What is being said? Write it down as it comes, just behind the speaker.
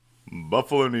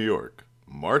Buffalo, New York,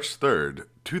 March 3rd,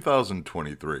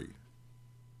 2023.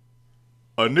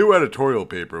 A new editorial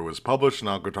paper was published in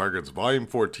Oncotarget's Volume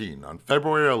 14 on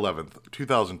February 11th,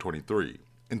 2023,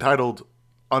 entitled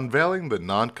Unveiling the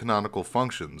Non-Canonical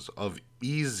Functions of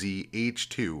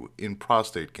EZH2 in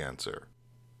Prostate Cancer.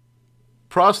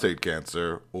 Prostate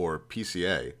cancer, or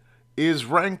PCA, is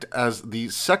ranked as the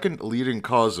second leading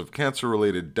cause of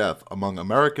cancer-related death among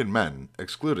American men,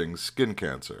 excluding skin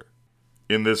cancer.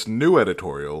 In this new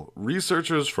editorial,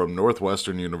 researchers from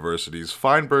Northwestern University's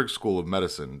Feinberg School of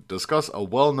Medicine discuss a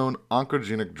well-known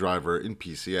oncogenic driver in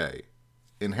PCA,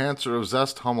 enhancer of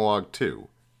Zest homolog 2,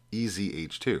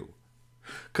 EZH2,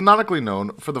 canonically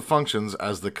known for the functions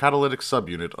as the catalytic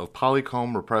subunit of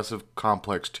polycomb repressive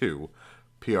complex 2,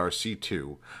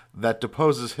 PRC2, that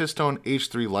deposes histone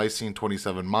H3 lysine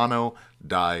 27 mono,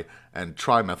 di, and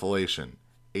trimethylation,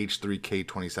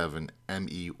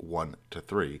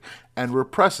 H3K27ME1-3, and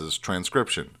represses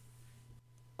transcription.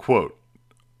 Quote,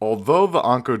 although the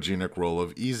oncogenic role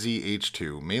of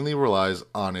EZH2 mainly relies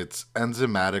on its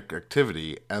enzymatic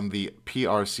activity and the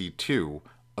PRC2,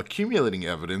 accumulating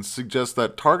evidence suggests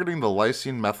that targeting the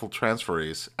lysine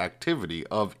methyltransferase activity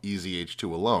of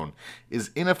EZH2 alone is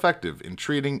ineffective in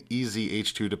treating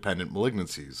EZH2-dependent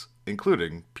malignancies,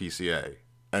 including PCA.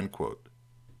 End quote.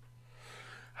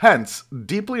 Hence,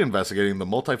 deeply investigating the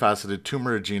multifaceted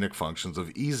tumorigenic functions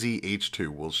of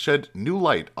EZH2 will shed new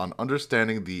light on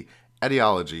understanding the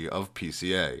etiology of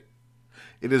PCA.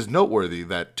 It is noteworthy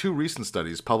that two recent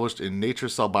studies published in Nature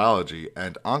Cell Biology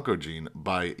and Oncogene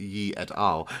by Yi et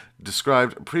al.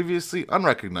 Described previously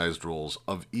unrecognized roles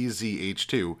of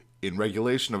EZH2 in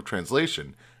regulation of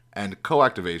translation and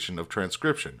coactivation of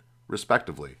transcription,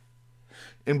 respectively.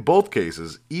 In both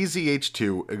cases,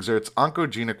 EZH2 exerts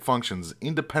oncogenic functions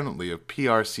independently of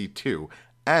PRC2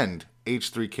 and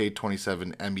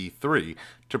H3K27ME3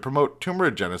 to promote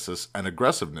tumorigenesis and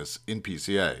aggressiveness in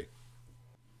PCA.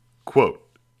 Quote,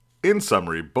 in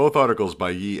summary, both articles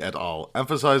by Yi et al.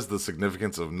 Emphasize the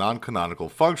significance of non-canonical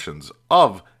functions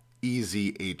of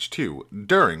EZH2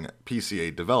 during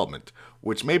PCA development,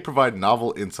 which may provide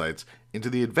novel insights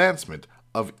into the advancement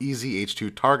of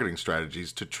EZH2 targeting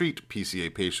strategies to treat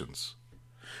PCA patients.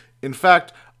 In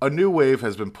fact, a new wave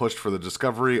has been pushed for the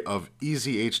discovery of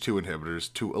EZH2 inhibitors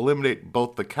to eliminate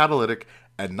both the catalytic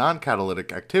and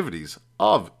non-catalytic activities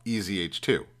of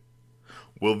EZH2.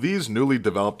 Will these newly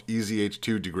developed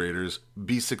EZH2 degraders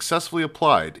be successfully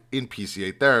applied in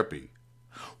PCA therapy?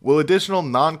 Will additional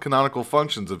non-canonical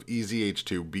functions of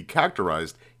EZH2 be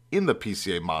characterized in the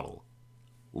PCA model?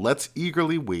 Let's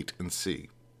eagerly wait and see.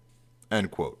 End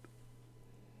quote.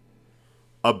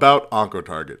 About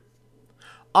Oncotarget.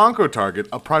 Oncotarget,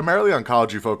 a primarily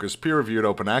oncology-focused peer-reviewed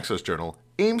open-access journal,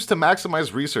 aims to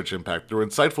maximize research impact through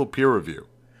insightful peer review,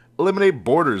 eliminate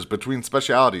borders between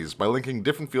specialties by linking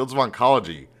different fields of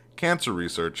oncology, cancer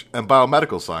research, and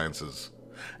biomedical sciences,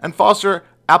 and foster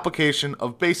application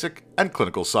of basic and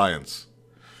clinical science.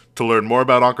 To learn more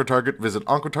about Oncotarget, visit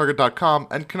Oncotarget.com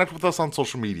and connect with us on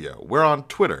social media. We're on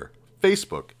Twitter,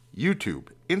 Facebook, YouTube,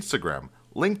 Instagram,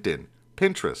 LinkedIn,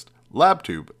 Pinterest,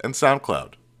 LabTube, and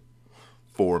SoundCloud.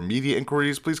 For media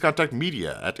inquiries, please contact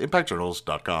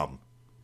media@impactjournals.com.